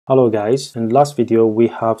Hello guys, in the last video we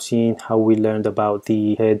have seen how we learned about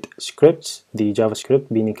the head scripts, the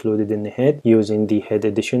JavaScript being included in the head using the head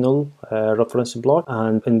additional reference block,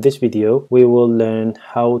 and in this video we will learn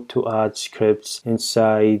how to add scripts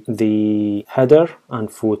inside the header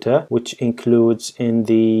and footer, which includes in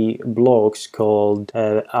the blocks called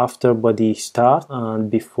after body start and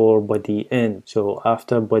before body end. So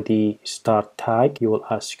after body start tag you will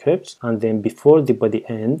add scripts, and then before the body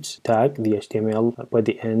end tag, the HTML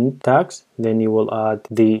body end tags, then you will add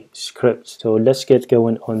the scripts. So let's get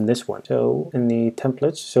going on this one. So in the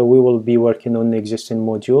templates, so we will be working on the existing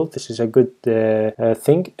module. This is a good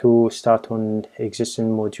thing to start on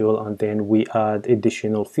existing module, and then we add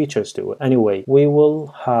additional features to it. Anyway, we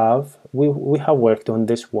have worked on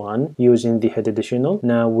this one using the head additional.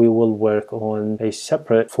 Now we will work on a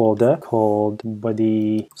separate folder called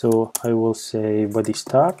body. So I will say body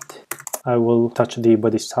start. I will touch the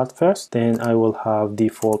body start first, then I will have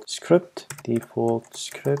default script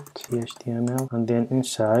HTML, and then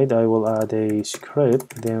inside I will add a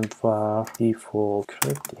script, then var default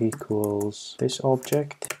script equals this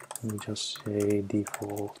object, and just say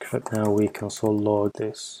default script. Now we console log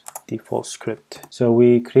this default script. So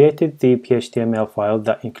we created the HTML file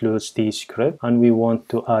that includes the script, and we want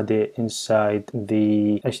to add it inside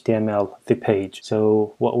the HTML, the page.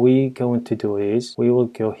 So what we're going to do is we will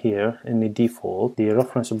go here in the default. The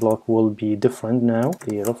reference block will be different now.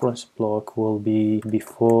 The reference block will be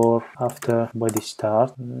before, after body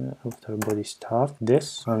start,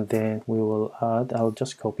 this, and then we will add, I'll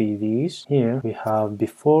just copy these. Here we have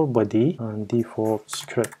before body and default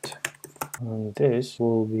script, and this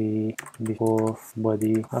will be before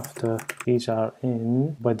body after. These are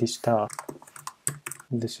in body start.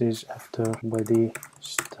 This is after body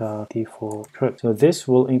start default script. So this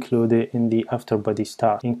will include it in the after body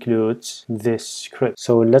start, includes this script.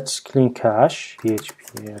 So let's clean cache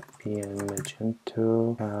php fpn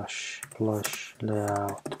magento cache flush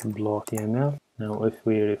layout block HTML. Now if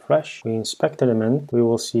we refresh, we inspect element, we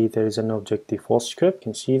will see there is an object default script. You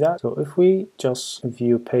can see that. So if we just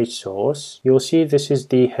view page source, you'll see this is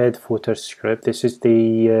the head footer script. This is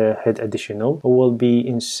the head additional. It will be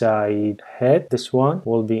inside head. This one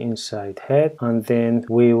will be inside head, and then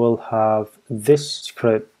we will have this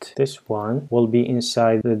script. This one will be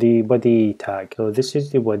inside the body tag. So this is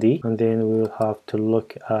the body, and then we will have to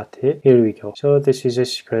look at it. Here we go. So this is a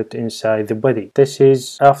script inside the body. This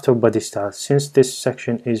is after body start. Since this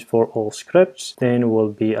section is for all scripts, then we'll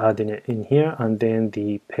be adding it in here, and then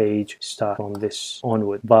the page start from this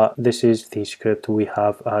onward. But this is the script we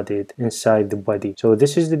have added inside the body. So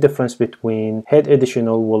this is the difference between head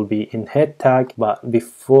additional will be in head tag, but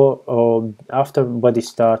before or after body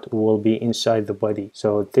start will be inside the body.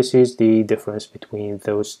 So this is the difference between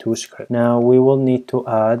those two scripts. Now we will need to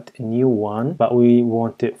add a new one, but we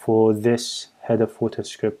want it for this header footer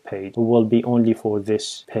script page. It will be only for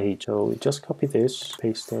this page. So we just copy this,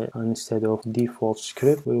 paste it, and instead of default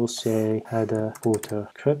script we will say header footer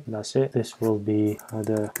script. That's it. This will be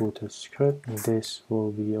header footer script, and this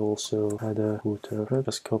will be also header footer script.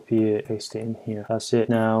 Just copy it, paste it in here. That's it.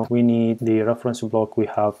 Now we need the reference block. We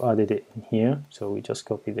have added it in here, so we just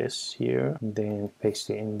copy this here and then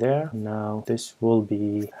paste it in there. Now this will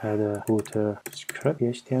be header footer script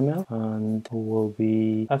HTML, and will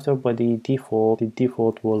be after body default. The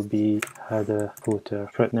default will be header footer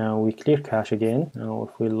script. Now we clear cache again. Now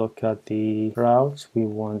if we look at the routes, we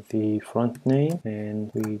want the front name,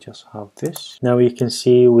 and we just have this. Now you can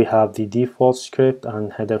see we have the default script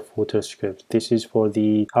and header footer script. This is for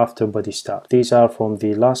the after body start. These are from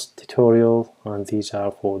the last tutorial, and these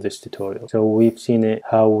are for this tutorial. So we've seen it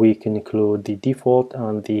how we can include the default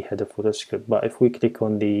and the header footer script. But if we click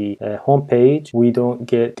on the home page, we don't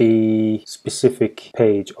get the specific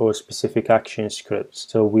page or specific action scripts.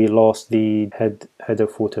 So we lost the header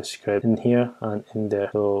footer script in here and in there.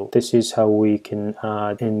 So this is how we can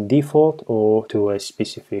add in default or to a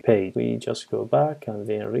specific page. We just go back and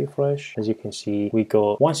then refresh. As you can see, we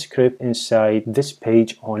got one script inside this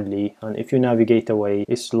page only, and if you navigate away,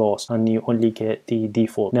 it's lost and you only get the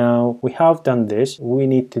default. Now we have done this. We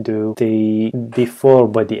need to do the before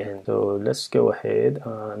body end. So let's go ahead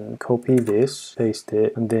and copy this, paste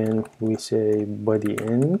it, and then we say body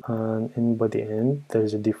end, and in from body end.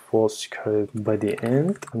 There's a default script body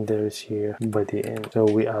end, and there's here body end. So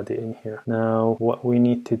we add it in here. Now what we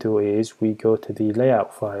need to do is we go to the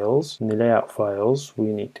layout files. In the layout files, we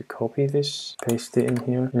need to copy this, paste it in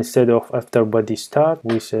here. Instead of after body start,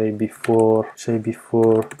 we say before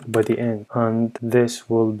body end, and this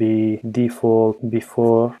will be default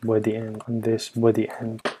before body end, and this body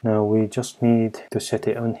end. Now we just need to set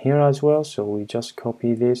it on here as well, so we just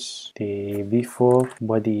copy this, the before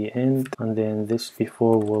body end, and then this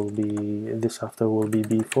before will be, this after will be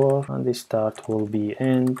before, and the start will be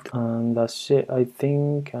end, and that's it, I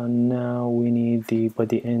think. And now we need the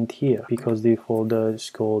body end here because the folder is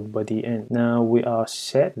called body end. Now we are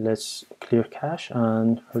set. Let's clear cache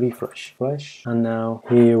and refresh. And now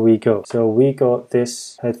here we go. So we got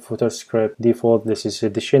this head footer script default. This is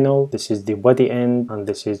additional. This is the body end, and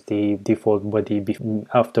this is the default body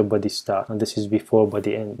after body start, and this is before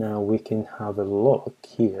body end. Now we can have a look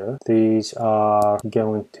here. These are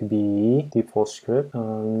going to be default script,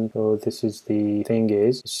 and so this is the thing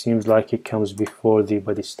is, it seems like it comes before the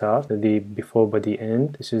body start, the before body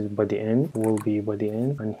end. This is body end, will be body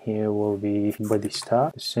end, and here will be body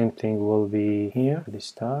start. The same thing will be here, body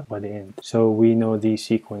start, body end. So we know the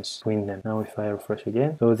sequence between them. Now if I refresh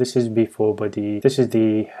again, so this is before body, this is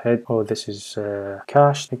the head. Oh, this is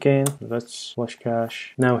cached again. Let's wash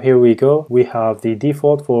cache. Now here we go. We have the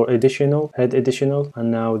default for additional, head additional,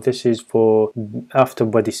 and now this is for after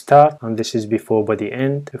body start, and this is before body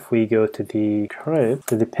end. If we go to the script,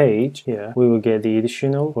 to the page here, we will get the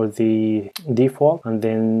additional for the default, and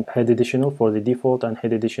then head additional for the default, and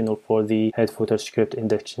head additional for the head footer script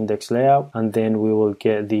index layout, and then we will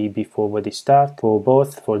get the before body start for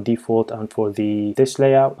both, for default and for the this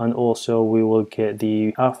layout, and also we will get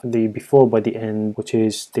the after the before body end, which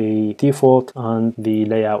is the default and the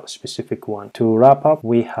layout specific one. To wrap up,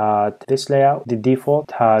 we had this layout. The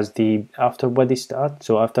default has the after body start,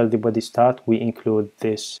 so after the body start we include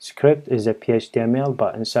this script is a PHTML,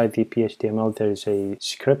 but inside the PHTML there is a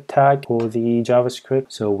script tag for the JavaScript,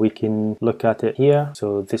 so we can look at it here.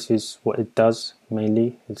 So this is what it does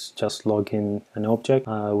mainly. It's just log in an object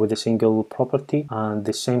with a single property, and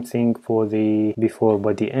the same thing for the before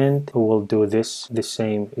body end. We will do this the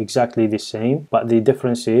same, exactly the same, but the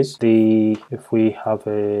difference is if we have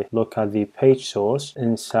a look at the page source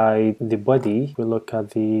inside the body, we look at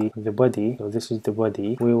the body. So this is the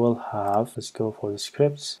body. We will have, let's go for the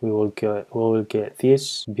scripts. We will get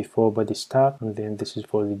this before body start, and then this is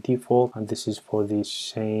for the default, and this is for the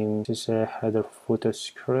same, this is a header footer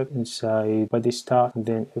script inside body start. And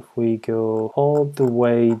then if we go all the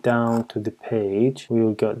way down to the page, we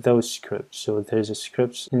will get those scripts. So there's a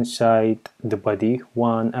scripts inside the body,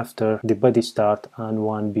 one after the body start and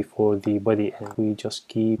one before the body end. We just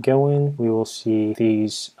keep going, we will see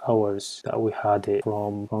these hours that we had it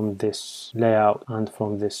from this layout and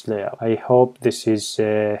from this layout. I hope this is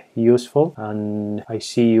useful, and I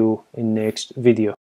see you in next video.